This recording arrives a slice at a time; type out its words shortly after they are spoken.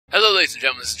Hello ladies and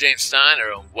gentlemen, this is James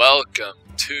Steiner and welcome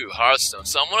to Hearthstone.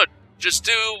 So I'm going to just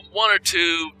do one or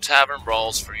two tavern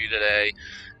brawls for you today.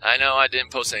 I know I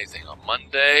didn't post anything on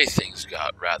Monday, things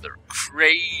got rather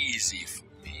crazy for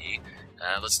me.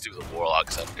 Let's do the Warlock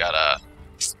because I've got a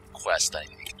quest I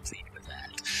need to complete with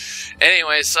that.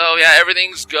 Anyway, so yeah,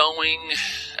 everything's going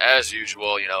as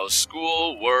usual, you know,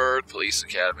 school, work, police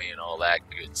academy and all that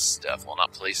good stuff. Well,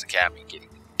 not police academy, getting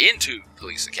into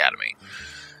police academy.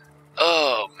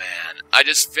 Oh man, I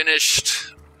just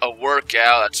finished a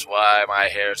workout, that's why my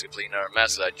hair is completely a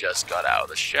mess. I just got out of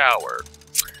the shower.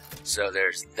 So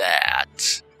there's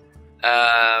that.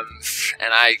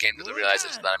 And I came to the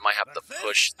realization that I might have to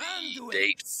push the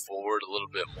date forward a little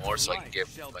bit more so I can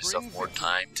give myself more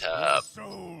time to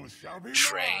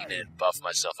train and buff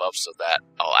myself up so that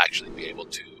I'll actually be able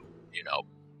to, you know,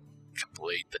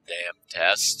 complete the damn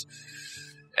test.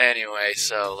 Anyway,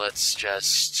 so let's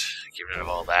just get rid of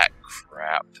all that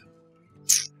crap.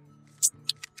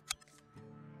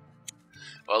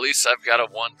 Well, at least I've got a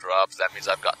 1-drop. That means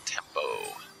I've got tempo.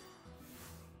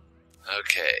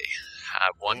 Okay.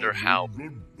 I wonder how...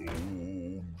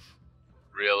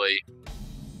 Really?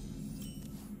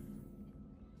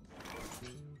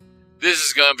 This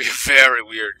is going to be a very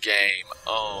weird game.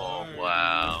 Oh,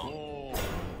 wow.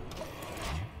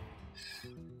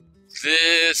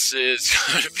 This is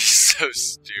going to be so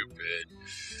stupid.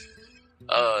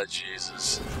 Oh,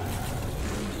 Jesus.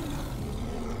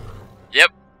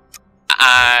 Yep.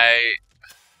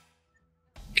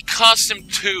 It cost him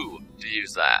 2 to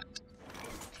use that.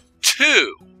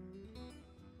 2!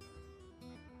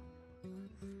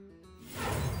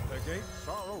 The gates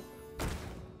are open.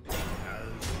 As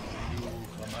you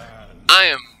command. I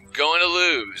am going to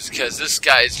lose, because this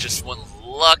guy is just one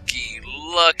lucky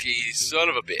son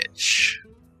of a bitch.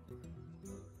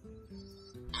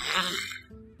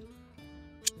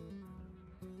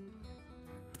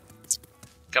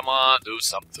 Come on, do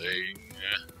something.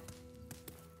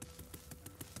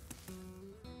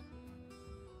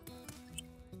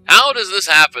 How does this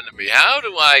happen to me? How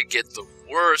do I get the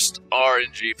worst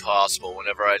RNG possible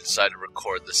whenever I decide to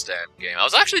record this damn game? I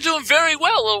was actually doing very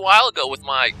well a little while ago with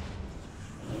my...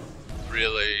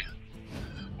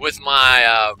 With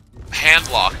my,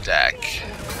 handlock deck.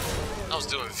 I was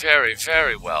doing very,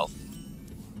 very well.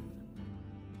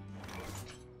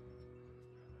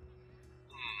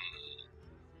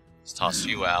 Let's toss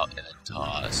you out and then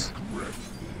toss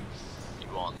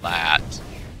you on that.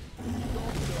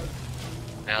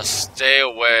 Now stay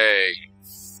away,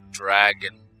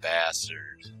 dragon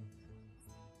bastard.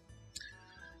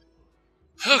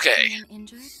 Okay.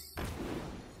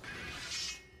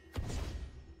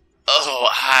 Oh,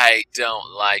 I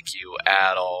don't like you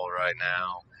at all right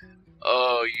now.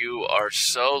 Oh, you are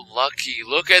so lucky.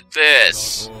 Look at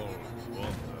this.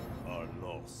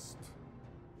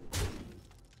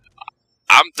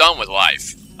 I'm done with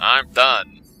life. I'm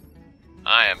done.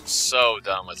 I am so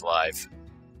done with life.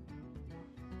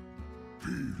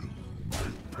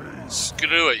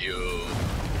 Screw you.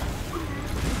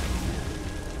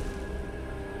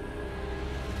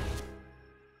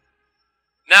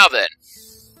 Now then.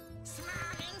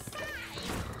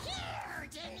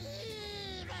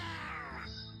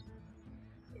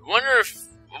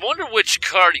 I wonder which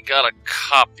card he got a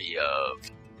copy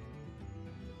of.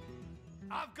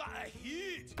 I've got a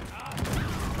hit.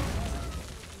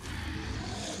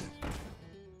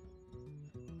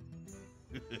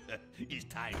 It's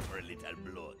time for a little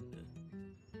blood.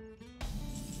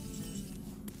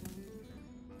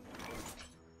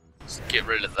 Let's get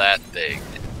rid of that thing.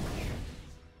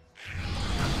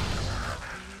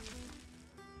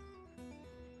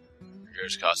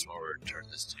 Here's Cosmo, return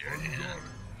this to your hand.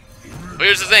 But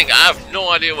here's the thing, I have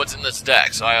no idea what's in this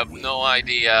deck, so I have no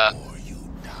idea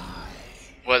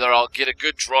whether I'll get a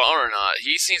good draw or not.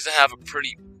 He seems to have a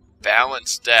pretty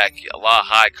balanced deck, a lot of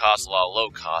high cost, a lot of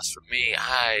low cost. For me,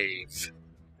 I've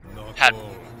had...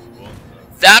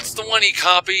 That's the one he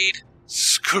copied?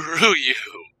 Screw you.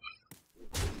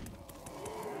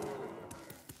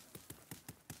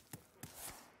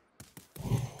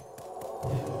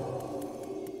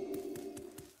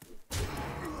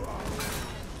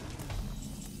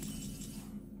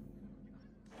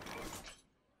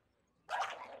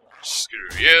 Screw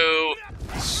you,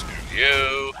 screw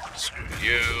you, screw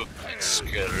you, and screw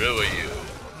you.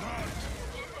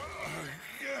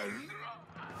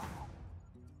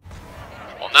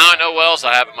 Well, now I know what else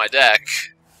I have in my deck.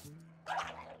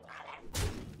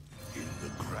 In the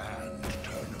grand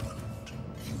tournament,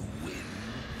 you win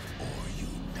or you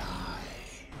die.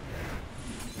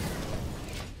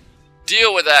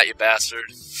 Deal with that, you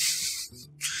bastard.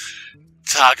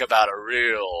 Talk about a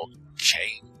real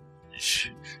chain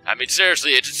I mean,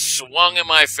 seriously, it just swung in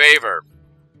my favor.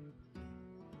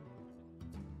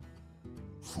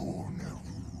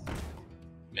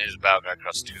 There's a battle cry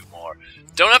across 2 more.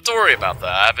 Don't have to worry about that.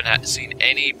 I haven't seen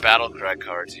any battle cry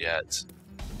cards yet.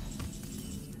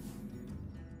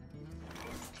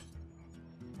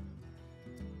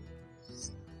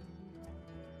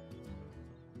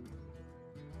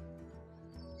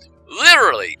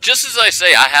 Literally, just as I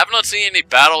say, I have not seen any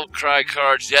battle cry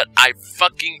cards yet. I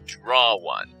fucking draw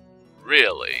one.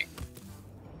 Really.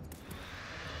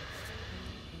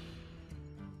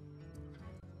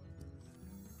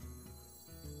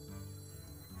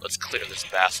 Let's clear this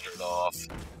bastard off.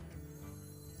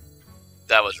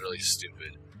 That was really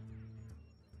stupid.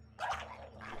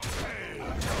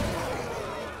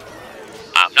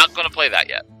 I'm not gonna play that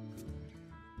yet.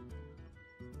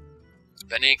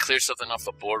 If I need to clear something off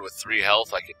the board with 3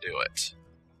 health, I can do it.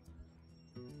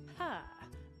 Ha!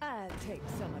 I'll take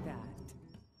some of that.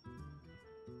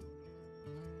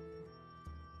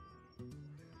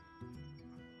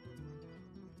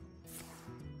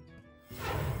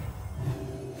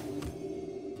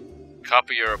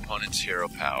 Copy your opponent's hero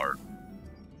power.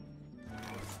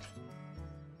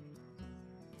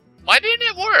 Why didn't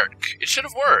it work? It should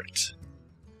have worked.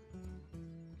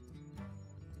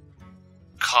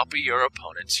 Copy your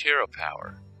opponent's hero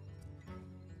power.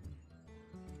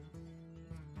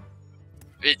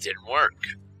 It didn't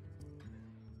work.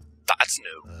 That's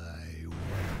new.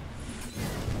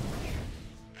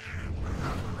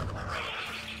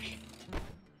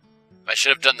 I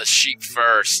should have done the sheep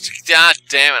first. God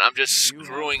damn it, I'm just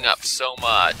screwing up so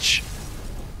much.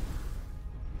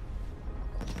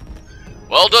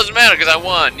 Well, it doesn't matter because I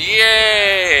won.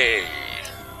 Yay!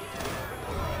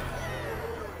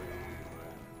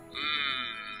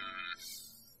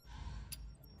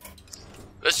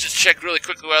 Let's just check really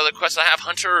quickly what other quests I have.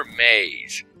 Hunter or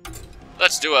Mage?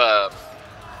 Let's do a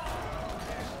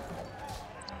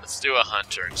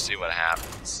Hunter and see what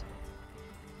happens.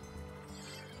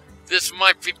 This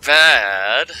might be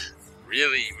bad.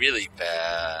 Really, really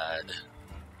bad.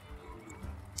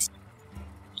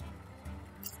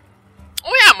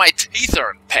 Oh yeah, my teeth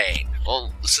are in pain.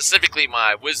 Well, specifically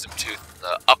my wisdom tooth in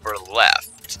the upper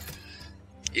left.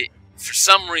 For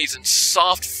some reason,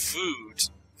 soft food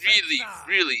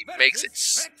really makes it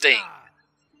sting.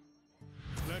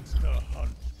 And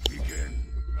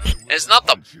it's not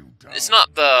the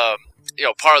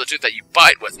part of the tooth that you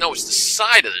bite with. No, it's the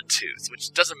side of the tooth,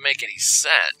 which doesn't make any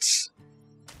sense.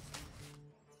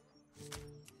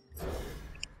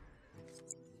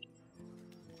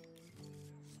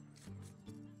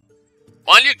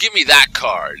 Why don't you give me that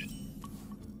card?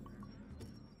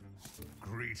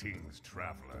 Greetings,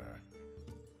 traveler.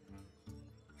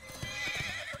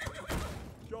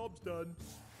 Job's done.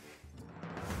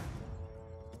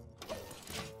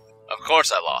 Of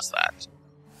course I lost that.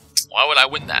 Why would I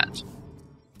win that?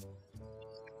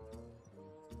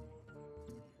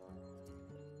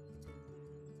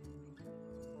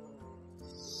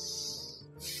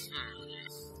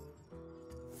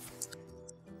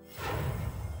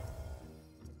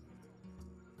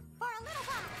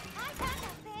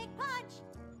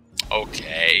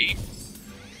 Okay.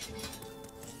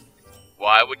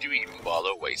 Why would you even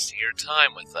bother wasting your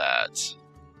time with that?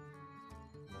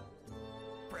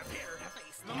 Prepare to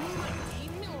face the mighty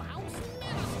Millhouse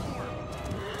Metastorm.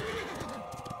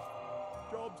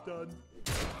 Job's done.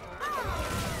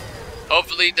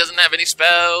 Hopefully it doesn't have any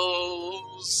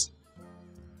spells.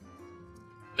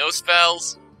 No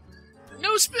spells?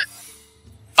 No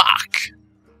Fuck!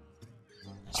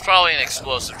 It's probably an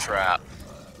explosive trap.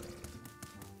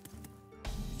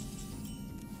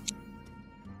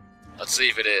 Let's see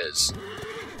if it is.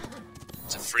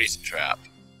 It's a freezing trap.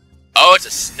 Oh, it's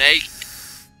a snake.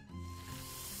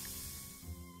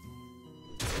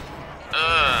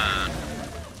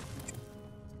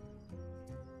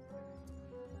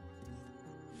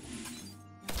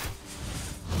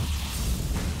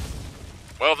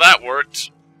 Well, that worked.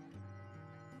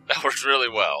 That worked really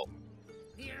well.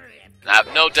 I have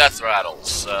no death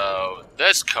rattles, so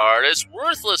this card is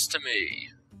worthless to me.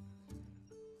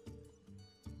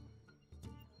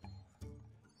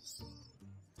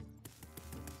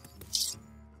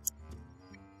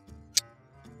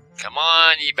 Come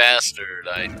on, you bastard.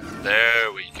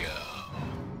 There we go.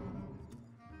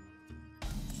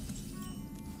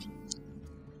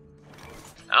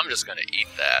 I'm just gonna eat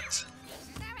that.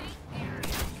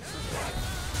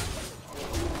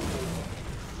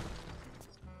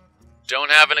 Don't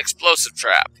have an explosive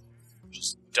trap.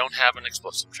 Just don't have an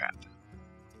explosive trap.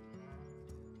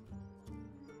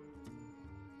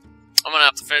 I'm gonna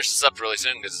have to finish this up really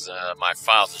soon because my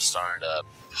files are starting to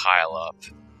pile up.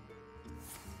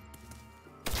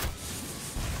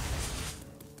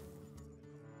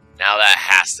 Now that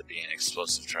has to be an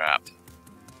explosive trap.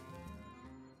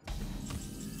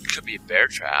 Could be a bear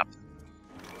trap.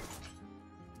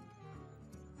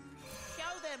 Show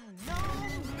them no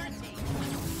mercy.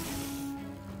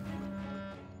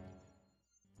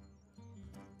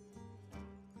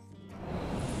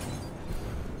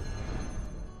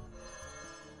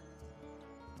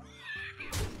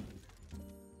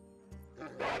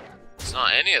 It's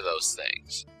not any of those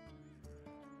things.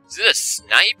 Is it a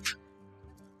snipe?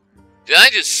 Did I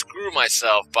just screw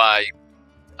myself by...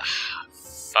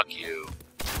 fuck you.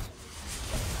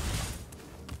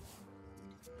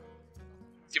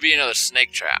 Could be another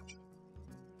snake trap.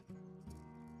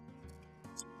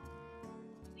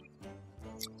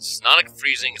 It's not a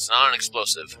freezing, it's not an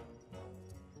explosive.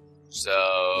 So...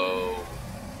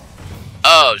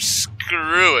 oh,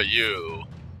 screw you.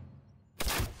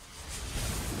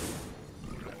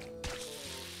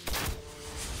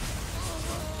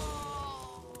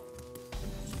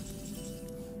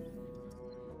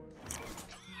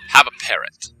 Have a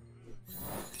parrot.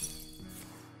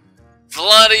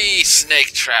 Bloody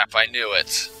snake trap, I knew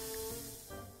it.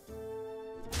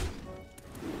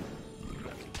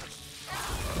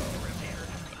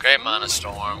 Okay, Mana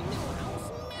Storm.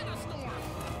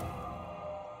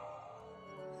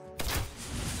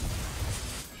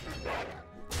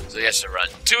 So he has to run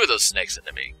 2 of those snakes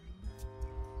into me.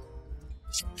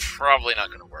 It's probably not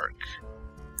going to work.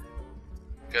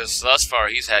 Because thus far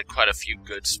he's had quite a few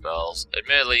good spells.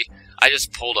 Admittedly, I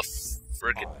just pulled a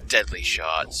freaking deadly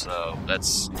shot, so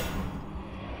that's...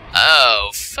 oh,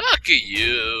 fuck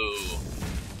you!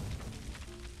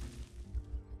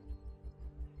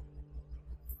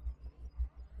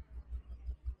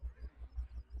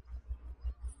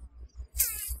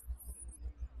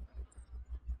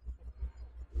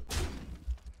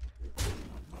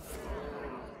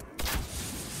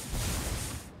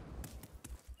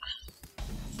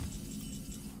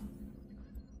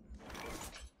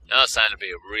 Now it's time to be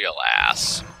a real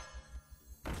ass.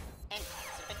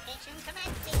 Intensification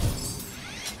commencing.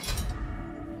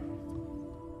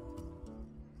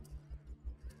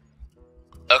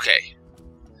 Okay.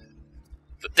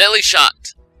 The deadly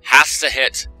shot has to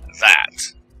hit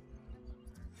that.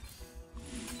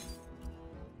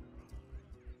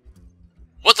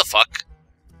 What the fuck?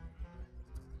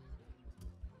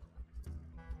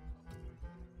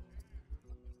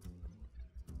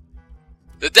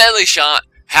 The deadly shot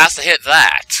has to hit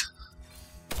that.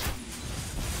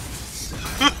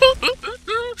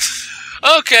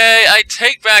 Okay, I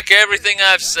take back everything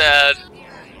I've said.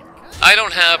 I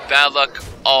don't have bad luck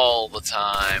all the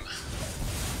time.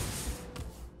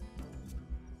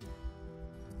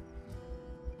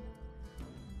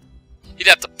 You'd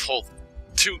have to pull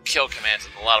 2 kill commands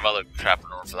and a lot of other crap in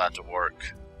order for that to work.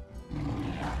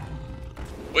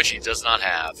 Which he does not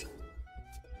have.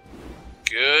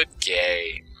 Good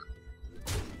game.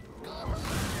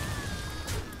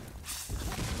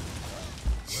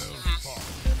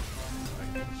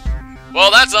 Well,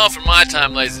 that's all for my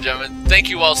time, ladies and gentlemen. Thank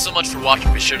you all so much for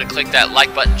watching. Be sure to click that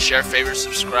like button, share, favorite,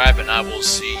 subscribe, and I will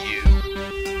see you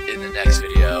in the next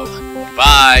video.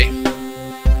 Bye!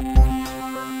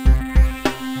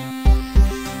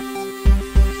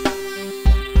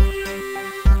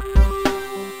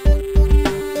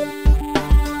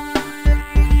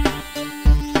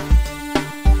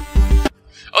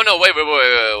 Oh no,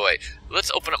 wait.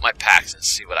 Let's open up my packs and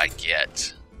see what I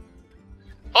get.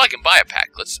 Oh, I can buy a pack.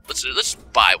 Let's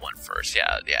buy one first.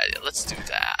 Yeah, let's do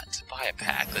that. Buy a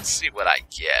pack. Let's see what I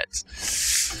get.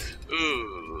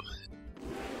 Ooh.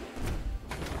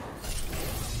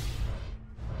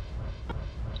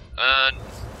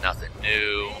 Nothing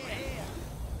new.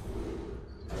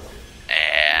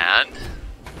 And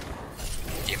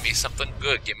give me something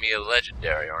good. Give me a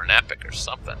legendary or an epic or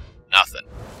something. Nothing.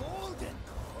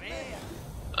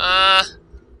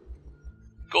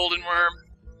 Golden worm.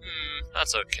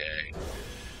 That's okay.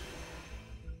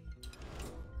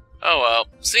 Oh well.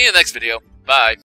 See you in the next video. Bye.